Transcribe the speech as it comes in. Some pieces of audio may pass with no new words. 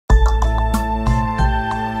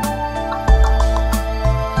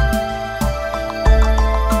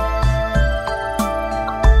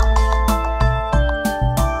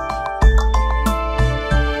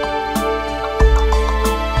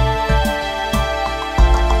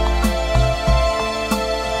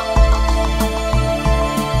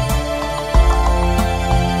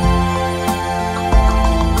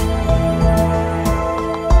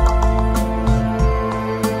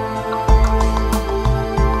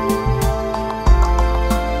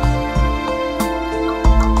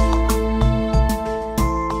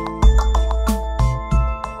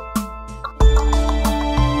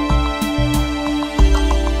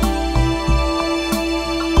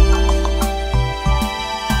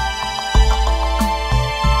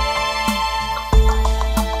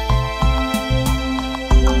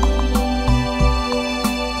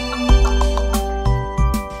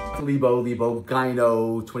Lebo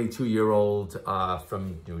Gyno, 22-year-old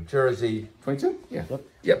from New Jersey. 22? Yeah.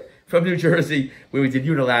 Yep. From New Jersey, where we did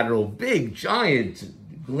unilateral, big, giant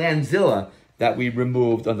glandzilla that we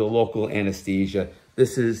removed under local anesthesia.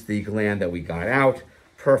 This is the gland that we got out.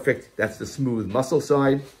 Perfect. That's the smooth muscle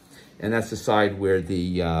side. And that's the side where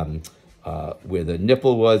the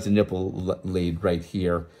nipple was. The nipple laid right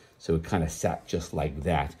here. So it kind of sat just like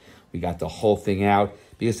that. We got the whole thing out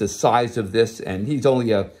because the size of this, and he's only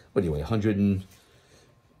a, what do you weigh, 100 and,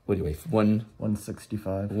 what do you weigh,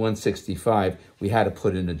 165. 165. We had to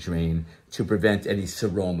put in a drain to prevent any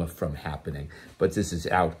seroma from happening. But this is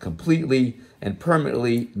out completely and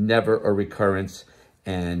permanently, never a recurrence.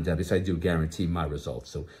 And because I do guarantee my results.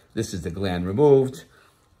 So this is the gland removed.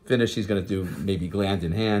 Finished. He's going to do maybe gland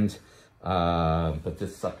in hand. But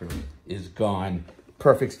this sucker is gone.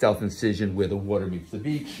 Perfect stealth incision where the water meets the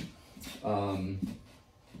beach.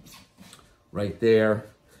 Right there.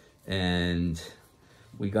 And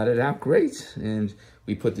we got it out great. And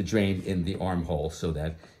we put the drain in the armhole so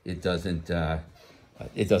that it doesn't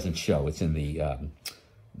show. It's in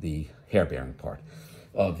the hair-bearing part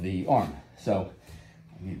of the arm. So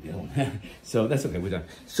that's okay, we're done.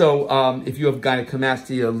 So if you have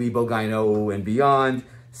gynecomastia, Lebo Gyno, and beyond,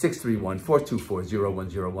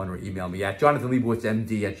 631-424-0101 or email me at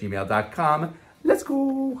jonathanleibowitz@gmail.com. Let's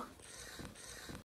go.